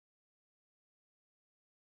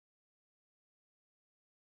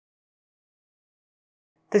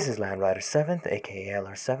This is LandRider7th, aka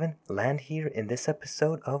LR7, land here in this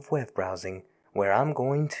episode of Web Browsing, where I'm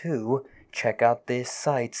going to check out these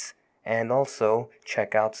sites and also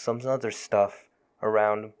check out some other stuff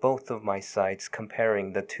around both of my sites,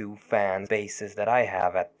 comparing the two fan bases that I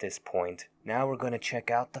have at this point. Now we're going to check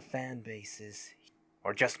out the fan bases,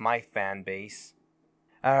 or just my fan base.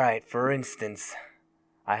 Alright, for instance,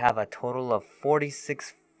 I have a total of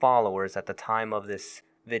 46 followers at the time of this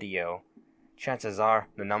video. Chances are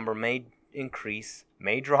the number may increase,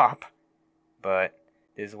 may drop, but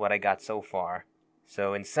this is what I got so far.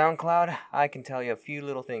 So in SoundCloud, I can tell you a few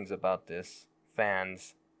little things about this.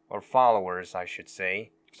 Fans, or followers I should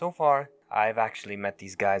say. So far, I've actually met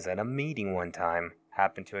these guys at a meeting one time.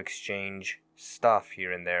 Happened to exchange stuff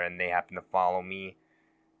here and there, and they happen to follow me.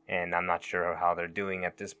 And I'm not sure how they're doing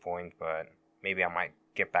at this point, but maybe I might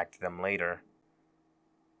get back to them later.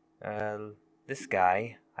 This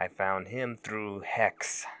guy, I found him through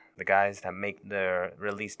Hex, the guys that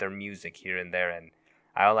release their music here and there, and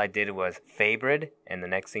all I did was favored, and the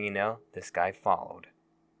next thing you know, this guy followed.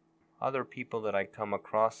 Other people that I come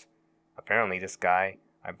across, apparently this guy,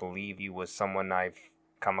 I believe he was someone I've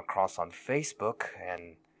come across on Facebook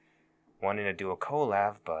and wanted to do a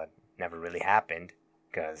collab, but never really happened,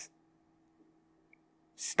 because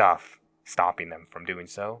stuff stopping them from doing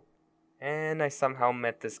so. And I somehow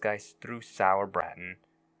met this guy through Sour Bratton.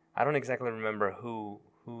 I don't exactly remember who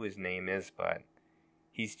his name is, but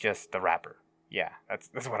he's just the rapper. Yeah,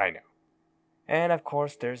 that's what I know. And of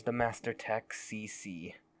course, there's the Master Tech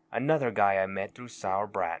CC, another guy I met through Sour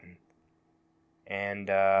Bratton.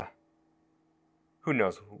 And who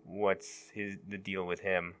knows what's the deal with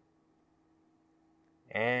him.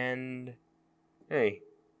 And hey,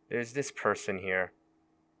 there's this person here.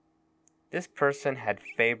 This person had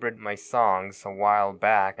favored my songs a while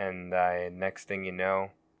back, and next thing you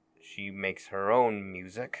know, she makes her own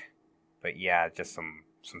music. But yeah, just some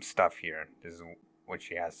stuff here. This is what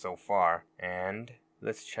she has so far. And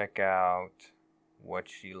let's check out what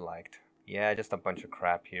she liked. Yeah, just a bunch of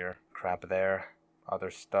crap here, crap there,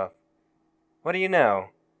 other stuff. What do you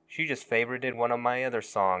know? She just favorited one of my other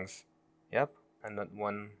songs. Yep, and that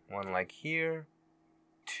one like here.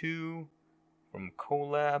 2 from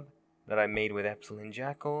collab that I made with Epsilon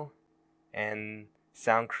Jackal and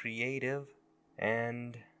Sound Creative,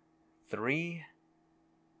 and 3,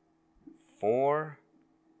 4,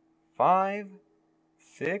 5,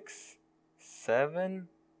 6, 7,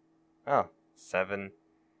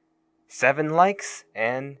 7 likes,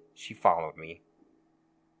 and she followed me.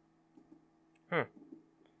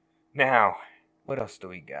 Now, what else do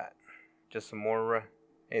we got? Just some more,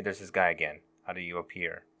 hey, there's this guy again. How do you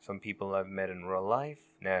appear? Some people I've met in real life.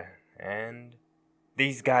 Nah, and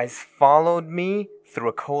these guys followed me through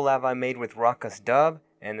a collab I made with Ruckus Dub,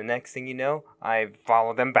 and the next thing you know, I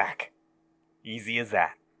followed them back. Easy as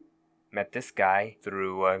that. Met this guy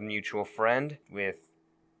through a mutual friend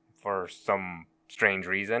for some strange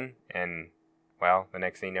reason, and well, the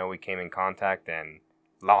next thing you know, we came in contact and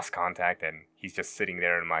lost contact, and he's just sitting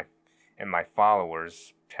there in my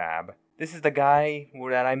followers tab. This is the guy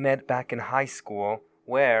that I met back in high school,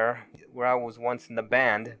 where I was once in the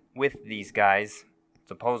band with these guys.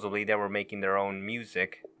 Supposedly they were making their own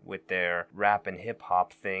music with their rap and hip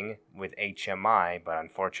hop thing with HMI, but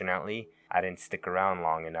unfortunately I didn't stick around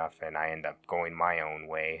long enough and I ended up going my own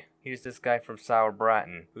way. Here's this guy from Sour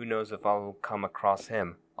Bratton. Who knows if I'll come across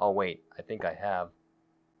him? Oh wait, I think I have.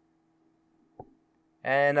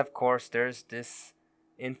 And of course there's this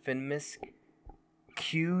infamous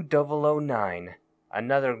Q009.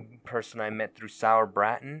 Another person I met through Sour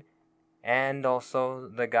Bratton, and also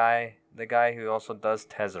the guy who also does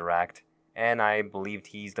Tesseract, and I believed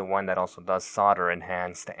he's the one that also does Solder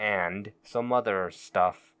Enhanced and some other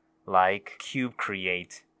stuff like Cube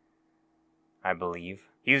Create, I believe.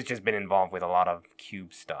 He's just been involved with a lot of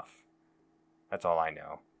Cube stuff. That's all I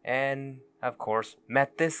know. And of course,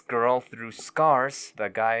 met this girl through Scars, the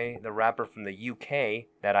rapper from the UK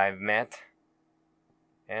that I've met.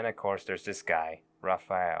 And of course, there's this guy,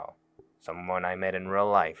 Raphael, someone I met in real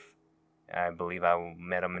life. I believe I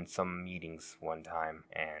met him in some meetings one time,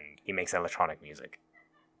 and he makes electronic music.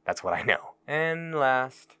 That's what I know. And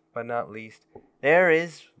last but not least, there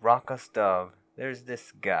is Ruckus Dove. There's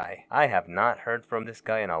this guy. I have not heard from this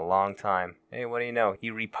guy in a long time. Hey, what do you know?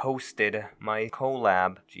 He reposted my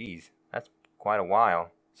collab. Jeez, that's quite a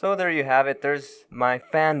while. So there you have it. There's my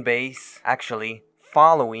fan base, actually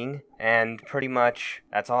following, and pretty much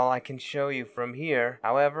that's all I can show you from here.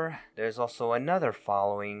 However, there's also another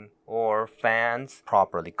following, or fans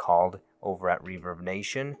properly called, over at Reverb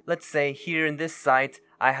Nation. Let's say here in this site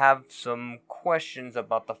I have some questions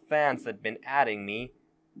about the fans that have been adding me,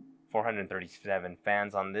 437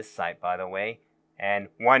 fans on this site, by the way. And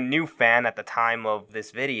one new fan at the time of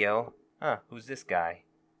this video. Who's this guy?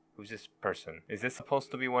 Who's this person? Is this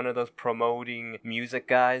supposed to be one of those promoting music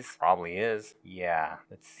guys? Probably is. Yeah,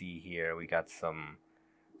 let's see here. We got some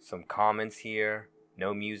comments here.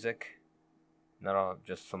 No music. Not all,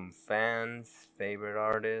 just some fans, favorite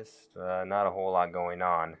artists. Not a whole lot going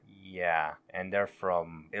on. Yeah, and they're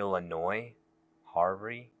from Illinois,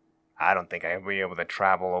 Harvey. I don't think I'll be able to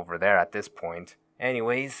travel over there at this point.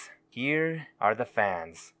 Anyways, here are the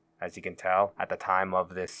fans, as you can tell at the time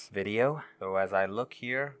of this video. So as I look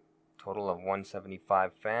here, total of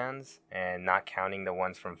 175 fans, and not counting the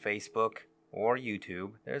ones from Facebook or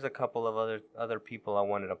YouTube. There's a couple of other people I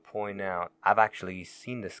wanted to point out. I've actually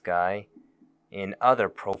seen this guy in other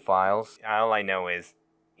profiles. All I know is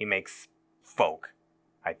he makes folk,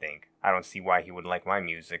 I think. I don't see why he would like my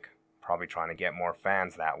music. Probably trying to get more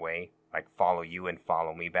fans that way. Like follow you and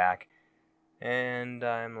follow me back. And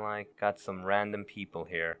I'm like, got some random people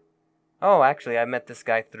here. Oh, actually, I met this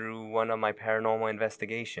guy through one of my paranormal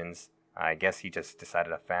investigations. I guess he just decided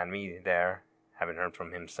to fan me there. Haven't heard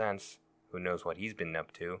from him since. Who knows what he's been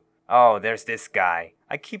up to. Oh, there's this guy.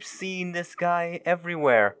 I keep seeing this guy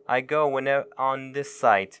everywhere I go on this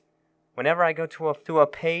site. Whenever I go to a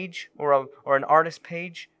page or an artist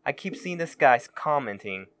page, I keep seeing this guy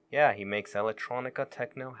commenting. Yeah, he makes electronica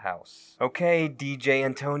techno house. Okay, DJ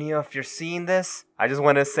Antonio, if you're seeing this, I just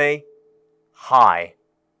want to say hi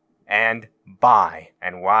and bye.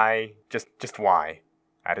 And why? Just why.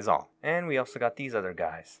 That is all. And we also got these other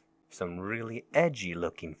guys. Some really edgy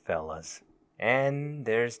looking fellas. And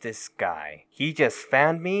there's this guy. He just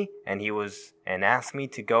fanned me and asked me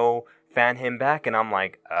to go fan him back, and I'm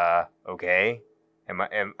like, okay. Am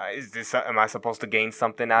I supposed to gain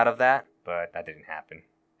something out of that? But that didn't happen.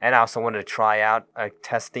 And I also wanted to try out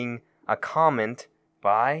testing a comment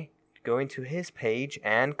by going to his page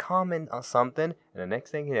and comment on something, and the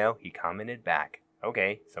next thing you know, he commented back.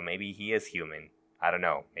 Okay, so maybe he is human. I don't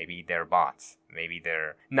know. Maybe they're bots. Maybe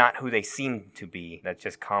they're not who they seem to be. That's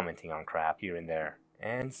just commenting on crap here and there.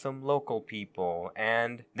 And some local people.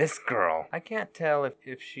 And this girl. I can't tell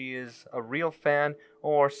if she is a real fan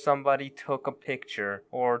or somebody took a picture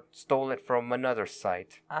or stole it from another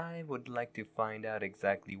site. I would like to find out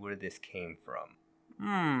exactly where this came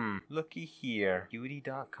from. Looky here.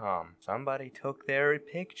 Beauty.com. Somebody took their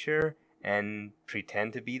picture and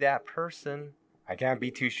pretend to be that person. I can't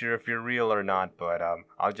be too sure if you're real or not, but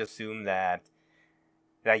I'll just assume that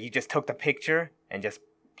you just took the picture and just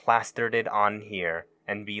plastered it on here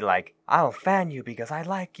and be like, I'll fan you because I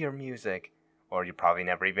like your music. Or you probably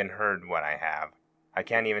never even heard what I have. I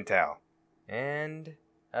can't even tell. And,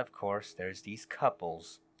 of course, there's these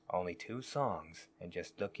couples. Only 2 songs and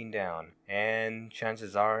just looking down. And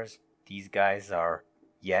chances are, these guys are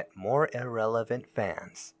yet more irrelevant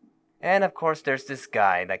fans. And, of course, there's this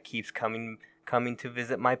guy that keeps coming to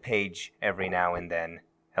visit my page every now and then.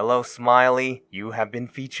 Hello, Smiley. You have been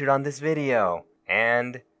featured on this video.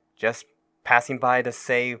 And just passing by to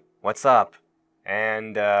say what's up.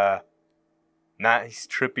 And, nice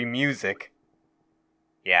trippy music.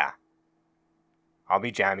 Yeah. I'll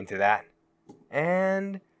be jamming to that.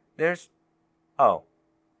 And there's... Oh.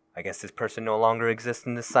 I guess this person no longer exists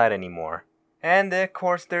in this site anymore. And, of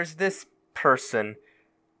course, there's this person.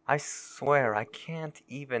 I swear, I can't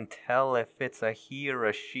even tell if it's a he or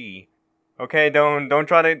a she. Okay, don't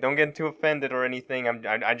get too offended or anything.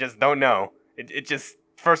 I just don't know. It just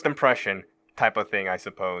first impression type of thing, I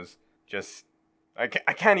suppose. I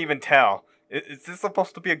can't even tell. Is this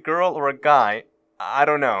supposed to be a girl or a guy? I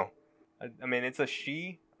don't know. I mean, it's a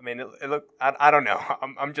she. I mean, it look. I don't know.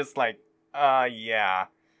 I'm just like, yeah.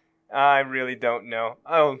 I really don't know.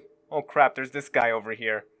 Oh crap! There's this guy over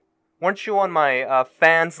here. Weren't you on my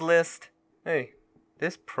fans list? Hey,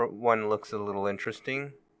 this one looks a little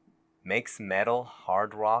interesting. Makes metal,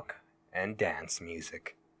 hard rock, and dance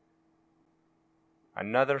music.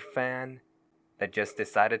 Another fan that just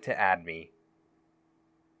decided to add me.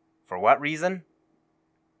 For what reason?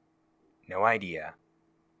 No idea.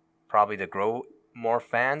 Probably to grow more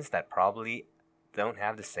fans that probably don't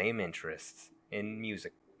have the same interests in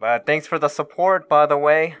music. But thanks for the support, by the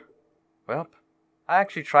way. Well, I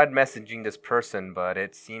actually tried messaging this person, but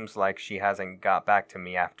it seems like she hasn't got back to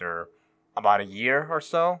me after about a year or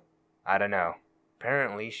so. I don't know.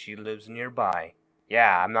 Apparently she lives nearby.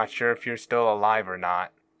 Yeah, I'm not sure if you're still alive or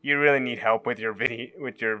not. You really need help with your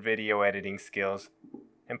video editing skills.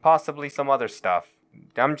 And possibly some other stuff.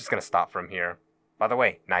 I'm just gonna stop from here. By the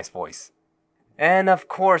way, nice voice. And of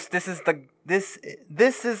course, this is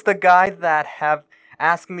the guy that have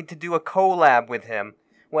asked me to do a collab with him.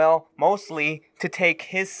 Well, mostly to take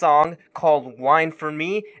his song called Wine for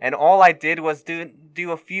Me, and all I did was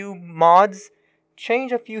do a few mods,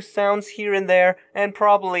 change a few sounds here and there, and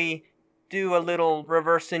probably do a little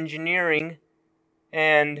reverse engineering,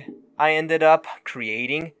 and I ended up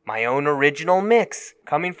creating my own original mix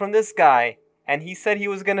coming from this guy. And he said he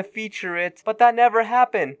was gonna feature it, but that never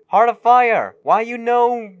happened. Heart of Fire, why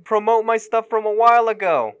promote my stuff from a while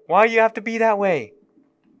ago? Why you have to be that way?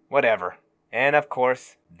 Whatever. And of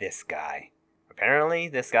course, this guy. Apparently,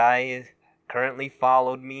 this guy currently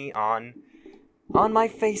followed me on my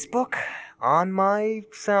Facebook, on my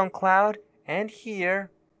SoundCloud, and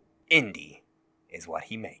here, indie is what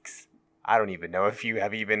he makes. I don't even know if you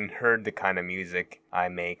have even heard the kind of music I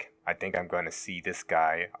make. I think I'm going to see this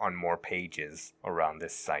guy on more pages around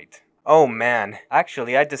this site. Oh man,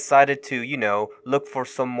 actually I decided to, look for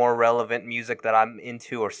some more relevant music that I'm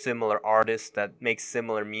into or similar artists that make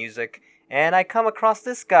similar music. And I come across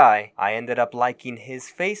this guy. I ended up liking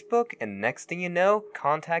his Facebook, and next thing you know,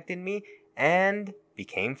 contacted me and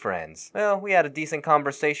became friends. Well, we had a decent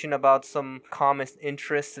conversation about some common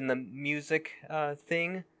interests in the music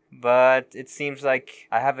thing. But it seems like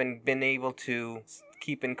I haven't been able to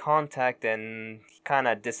keep in contact, and he kind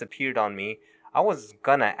of disappeared on me. I was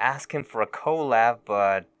gonna ask him for a collab,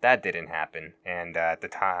 but that didn't happen. And at the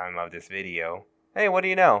time of this video, hey, what do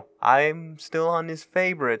you know? I'm still on his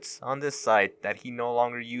favorites on this site that he no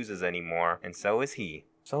longer uses anymore, and so is he.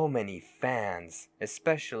 So many fans,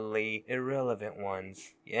 especially irrelevant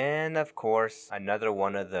ones. And of course, another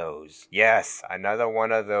one of those. Yes, another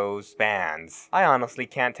one of those fans. I honestly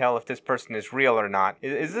can't tell if this person is real or not.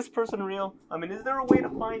 Is this person real? I mean, is there a way to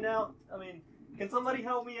find out? Can somebody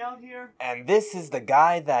help me out here? And this is the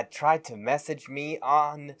guy that tried to message me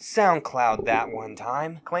on SoundCloud that one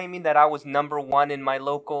time, claiming that I was #1 in my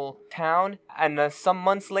local town, and some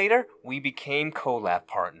months later, we became collab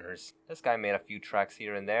partners. This guy made a few tracks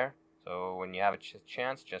here and there, so when you have a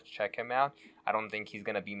chance, just check him out. I don't think he's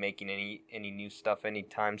gonna be making any new stuff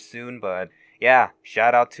anytime soon, but yeah,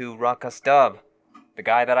 shout out to Ruckus Dub, the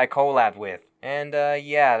guy that I collabed with. And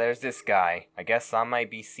yeah, there's this guy. I guess I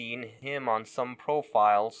might be seeing him on some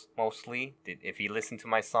profiles, mostly. If he listened to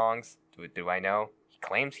my songs, do I know? He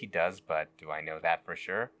claims he does, but do I know that for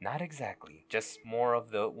sure? Not exactly. Just more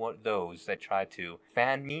of those that try to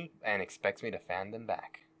fan me and expects me to fan them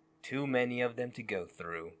back. Too many of them to go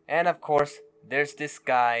through. And of course, there's this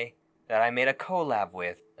guy that I made a collab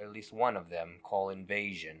with, at least one of them, called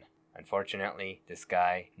Invasion. Unfortunately, this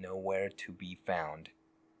guy nowhere to be found.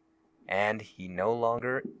 And he no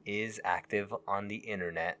longer is active on the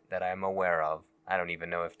internet that I'm aware of. I don't even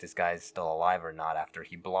know if this guy is still alive or not after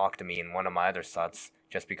he blocked me in one of my other sites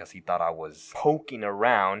just because he thought I was poking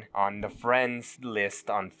around on the friends list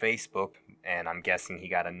on Facebook, and I'm guessing he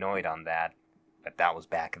got annoyed on that. But that was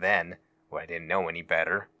back then, where I didn't know any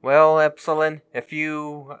better. Well, Epsilon, if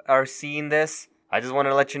you are seeing this, I just want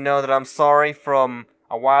to let you know that I'm sorry from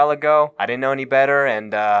a while ago. I didn't know any better,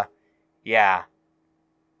 and yeah.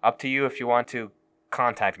 Up to you if you want to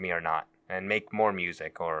contact me or not and make more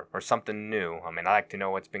music or something new. I mean, I like to know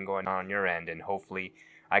what's been going on your end, and hopefully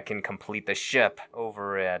I can complete the ship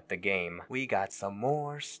over at the game. We got some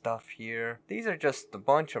more stuff here. These are just a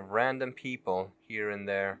bunch of random people here and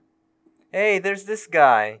there. Hey, there's this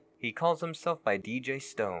guy. He calls himself by DJ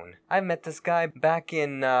Stone. I met this guy back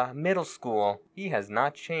in middle school. He has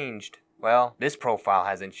not changed. Well, this profile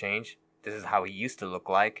hasn't changed. This is how he used to look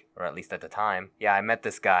like, or at least at the time. Yeah, I met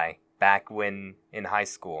this guy back when in high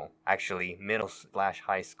school. Actually,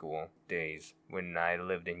 middle/high school days when I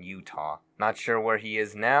lived in Utah. Not sure where he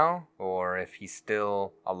is now, or if he's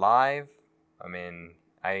still alive. I mean,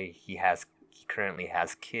 he currently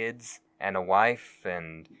has kids and a wife,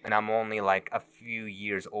 and I'm only like a few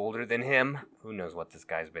years older than him. Who knows what this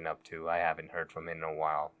guy's been up to? I haven't heard from him in a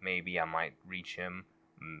while. Maybe I might reach him.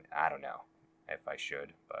 I don't know if I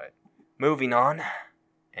should, but moving on.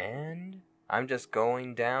 And I'm just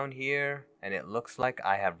going down here, and it looks like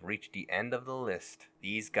I have reached the end of the list.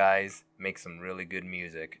 These guys make some really good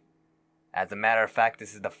music. As a matter of fact,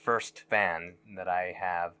 this is the first fan that I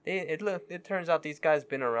have. It turns out these guys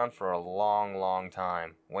been around for a long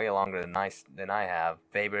time. Way longer than I have.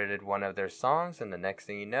 Favorited one of their songs, and the next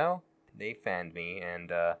thing you know, they fanned me,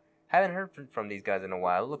 and haven't heard from these guys in a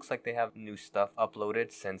while. It looks like they have new stuff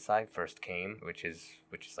uploaded since I first came, which is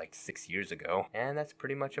like 6 years ago. And that's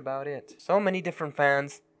pretty much about it. So many different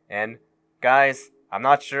fans, and guys, I'm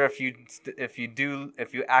not sure if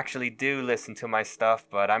you actually do listen to my stuff,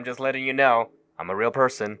 but I'm just letting you know I'm a real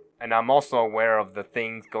person, and I'm also aware of the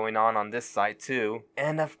things going on this site too.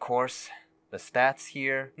 And of course, the stats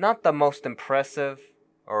here, not the most impressive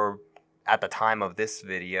or at the time of this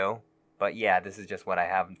video. But yeah, this is just what I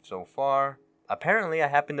have so far. Apparently, I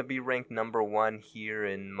happen to be ranked number 1 here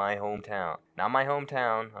in my hometown. Not my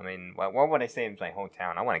hometown. I mean, what would I say in my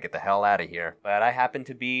hometown? I want to get the hell out of here. But I happen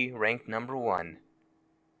to be ranked number 1.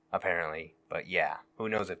 Apparently. But yeah, who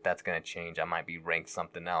knows if that's gonna change. I might be ranked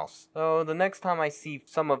something else. So the next time I see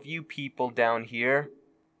some of you people down here,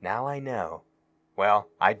 now I know. Well,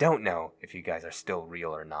 I don't know if you guys are still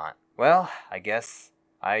real or not. Well, I guess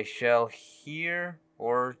I shall hear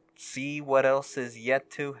or see what else is yet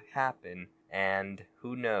to happen. And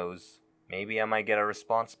who knows, maybe I might get a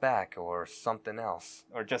response back or something else.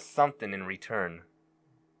 Or just something in return.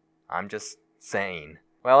 I'm just saying.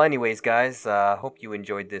 Well, anyways, guys, hope you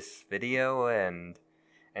enjoyed this video, and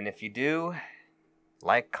if you do,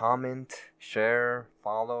 like, comment, share,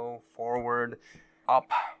 follow, forward,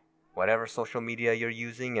 up, whatever social media you're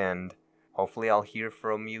using, and hopefully I'll hear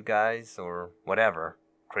from you guys, or whatever,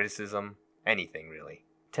 criticism, anything really.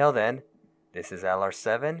 Till then, this is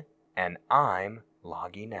LR7, and I'm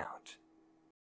logging out.